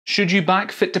Should you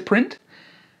back Fit to Print?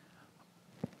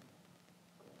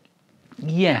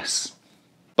 Yes.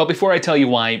 But before I tell you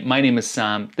why, my name is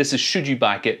Sam, this is Should You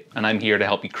Back It, and I'm here to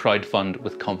help you crowdfund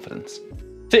with confidence.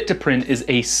 Fit to Print is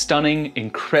a stunning,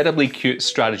 incredibly cute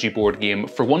strategy board game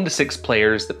for 1 to 6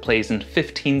 players that plays in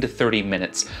 15 to 30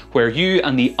 minutes, where you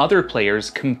and the other players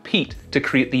compete to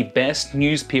create the best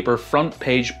newspaper front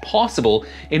page possible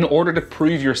in order to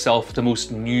prove yourself the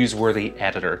most newsworthy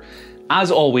editor. As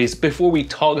always, before we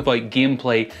talk about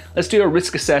gameplay, let's do a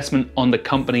risk assessment on the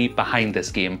company behind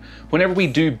this game. Whenever we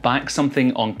do back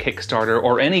something on Kickstarter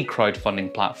or any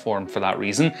crowdfunding platform for that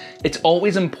reason, it's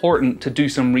always important to do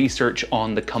some research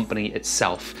on the company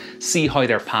itself. See how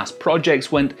their past projects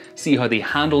went, see how they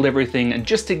handled everything, and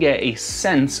just to get a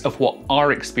sense of what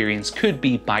our experience could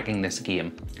be backing this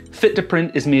game. Fit to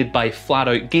Print is made by Flat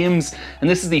Out Games, and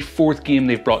this is the 4th game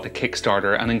they've brought to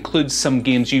Kickstarter and includes some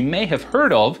games you may have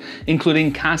heard of,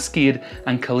 including Cascade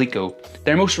and Calico.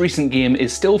 Their most recent game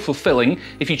is still fulfilling.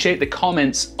 If you check the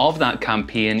comments of that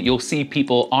campaign, you'll see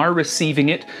people are receiving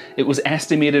it. It was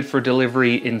estimated for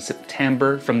delivery in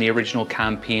September from the original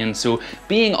campaign, so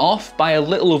being off by a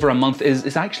little over a month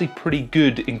is actually pretty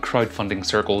good in crowdfunding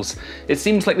circles. It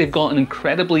seems like they've got an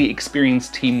incredibly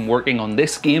experienced team working on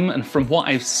this game, and from what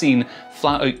I've seen,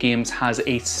 Flat Out Games has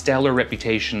a stellar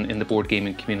reputation in the board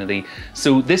gaming community.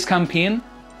 So this campaign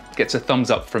gets a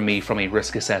thumbs up from me from a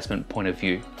risk assessment point of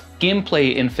view.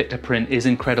 Gameplay in Fit to Print is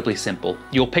incredibly simple.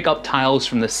 You'll pick up tiles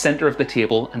from the center of the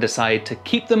table and decide to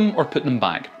keep them or put them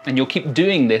back. And you'll keep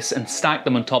doing this and stack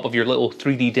them on top of your little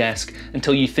 3D desk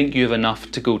until you think you have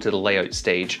enough to go to the layout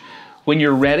stage. When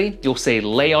you're ready, you'll say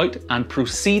layout and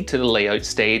proceed to the layout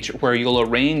stage where you'll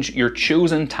arrange your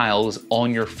chosen tiles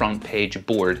on your front page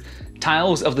board.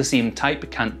 Tiles of the same type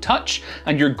can't touch,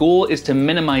 and your goal is to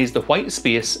minimize the white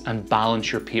space and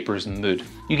balance your paper's mood.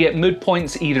 You get mood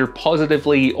points either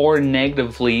positively or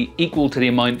negatively equal to the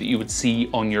amount that you would see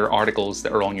on your articles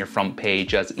that are on your front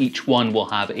page, as each one will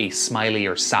have a smiley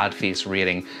or sad face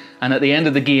rating. And at the end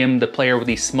of the game, the player with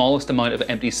the smallest amount of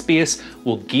empty space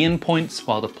will gain points,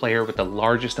 while the player with the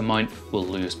largest amount will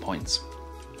lose points.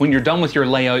 When you're done with your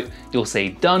layout, you'll say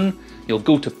done, you'll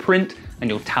go to print, and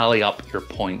you'll tally up your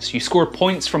points. You score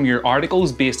points from your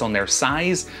articles based on their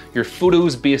size, your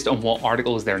photos based on what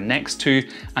articles they're next to,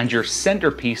 and your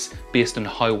centerpiece based on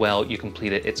how well you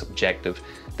completed its objective.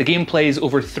 The game plays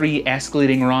over 3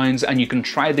 escalating rounds, and you can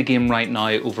try the game right now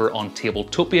over on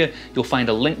Tabletopia. You'll find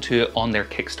a link to it on their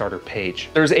Kickstarter page.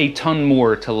 There's a ton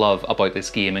more to love about this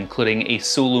game, including a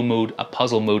solo mode, a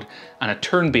puzzle mode, and a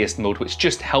turn-based mode, which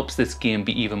just helps this game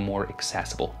be even more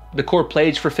accessible. The core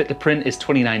pledge for Fit to Print is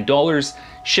 $29.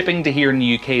 Shipping to here in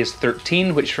the UK is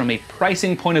 $13, which from a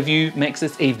pricing point of view makes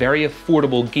this a very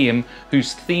affordable game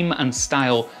whose theme and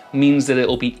style means that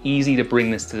it'll be easy to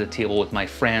bring this to the table with my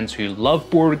friends who love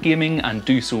board gaming and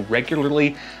do so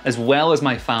regularly, as well as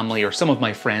my family or some of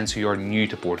my friends who are new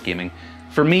to board gaming.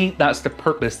 For me, that's the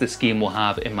purpose this game will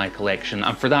have in my collection,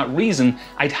 and for that reason,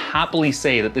 I'd happily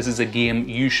say that this is a game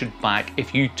you should back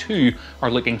if you too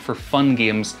are looking for fun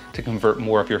games to convert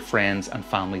more of your friends and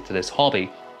family to this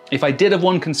hobby. If I did have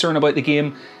one concern about the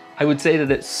game, I would say that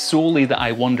it's solely that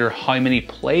I wonder how many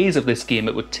plays of this game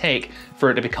it would take for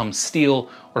it to become stale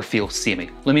or feel samey.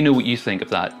 Let me know what you think of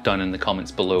that down in the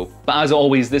comments below. But as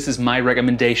always, this is my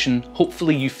recommendation.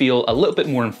 Hopefully you feel a little bit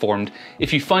more informed.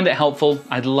 If you found it helpful,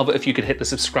 I'd love it if you could hit the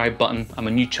subscribe button. I'm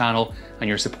a new channel and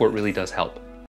your support really does help.